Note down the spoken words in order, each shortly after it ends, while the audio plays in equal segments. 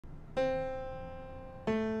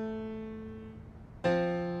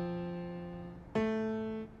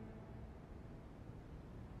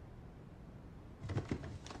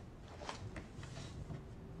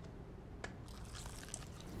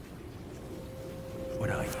What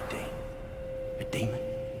are you, Dean? A demon?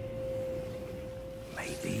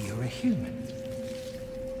 Maybe you're a human.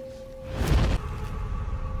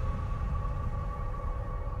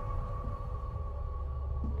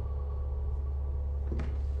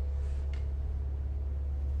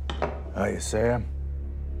 Hiya, Sam.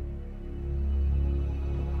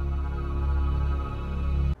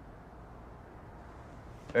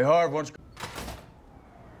 Hey, Harv, what's...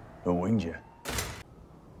 Who winged you?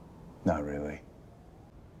 Not really.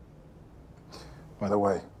 By the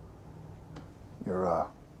way, you're,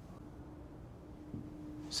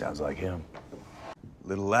 sounds like him.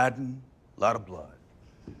 Little Latin, lot of blood.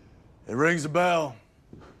 It rings a bell.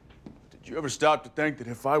 Did you ever stop to think that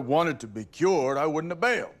if I wanted to be cured, I wouldn't have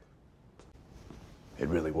bailed? It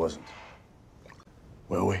really wasn't.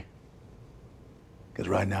 Will we? Because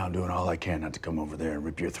right now I'm doing all I can not to come over there and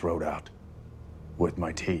rip your throat out with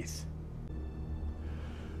my teeth.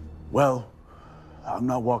 Well, I'm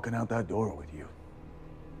not walking out that door with you.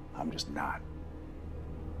 I'm just not.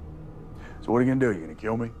 So what are you gonna do? You gonna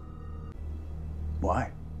kill me?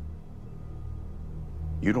 Why?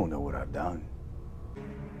 You don't know what I've done.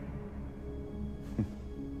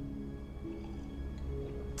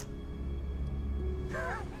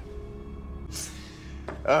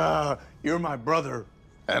 You're my brother,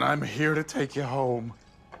 and I'm here to take you home.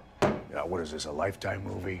 Yeah, what is this, a Lifetime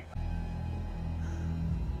movie?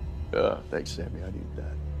 Thanks, Sammy, I need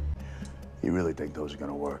that. You really think those are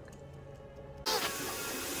gonna work?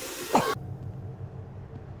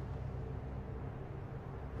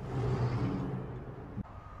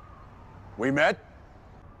 We met?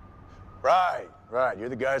 Right. You're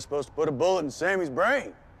the guy supposed to put a bullet in Sammy's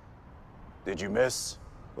brain. Did you miss?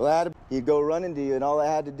 Well, he'd go running to you, and all I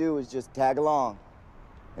had to do was just tag along.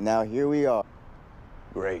 And now here we are.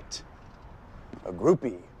 Great. A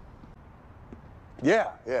groupie.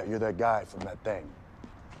 Yeah, you're that guy from that thing.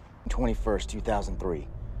 21st, 2003.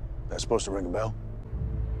 That's supposed to ring a bell?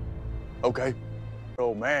 Okay.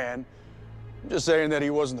 Old man. I'm just saying that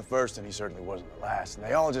he wasn't the first, and he certainly wasn't the last, and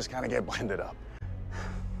they all just kind of get blended up.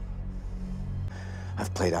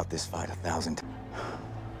 I've played out this fight 1,000 times.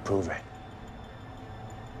 Prove it.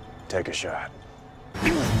 Take a shot.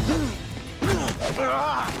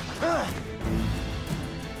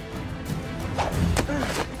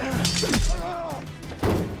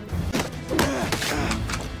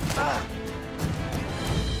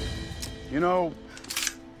 You know,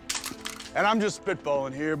 and I'm just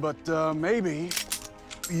spitballing here, but maybe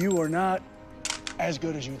you are not as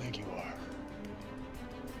good as you think you are.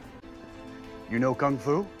 You know Kung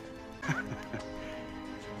Fu?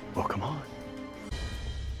 Well, come on.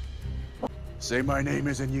 Say my name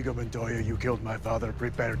is Inigo Montoya, you killed my father,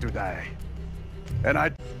 prepare to die. And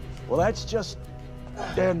well, that's just,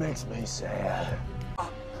 that makes me sad.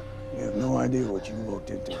 You have no idea what you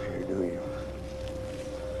walked into here, do you?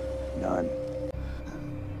 None.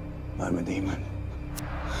 I'm a demon.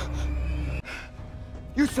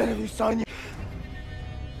 You said it, you son.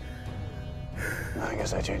 I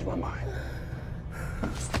guess I changed my mind.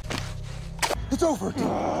 It's over, Dean.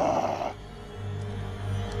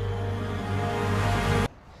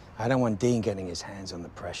 I don't want Dean getting his hands on the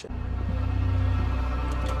pressure.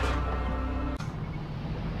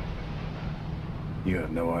 You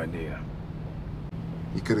have no idea.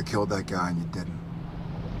 You could have killed that guy and you didn't.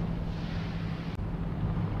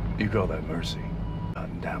 You call that mercy?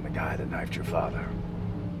 Hunting down the guy that knifed your father.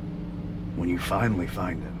 When you finally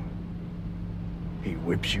find him, he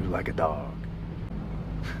whips you like a dog.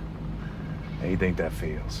 How do you think that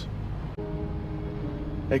feels?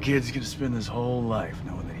 That kid's gonna spend his whole life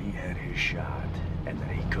knowing that he had his shot and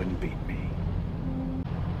that he couldn't beat me.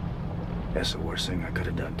 That's the worst thing I could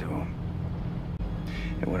have done to him.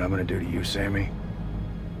 And what I'm gonna do to you, Sammy,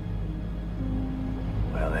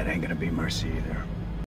 well, that ain't gonna be mercy either.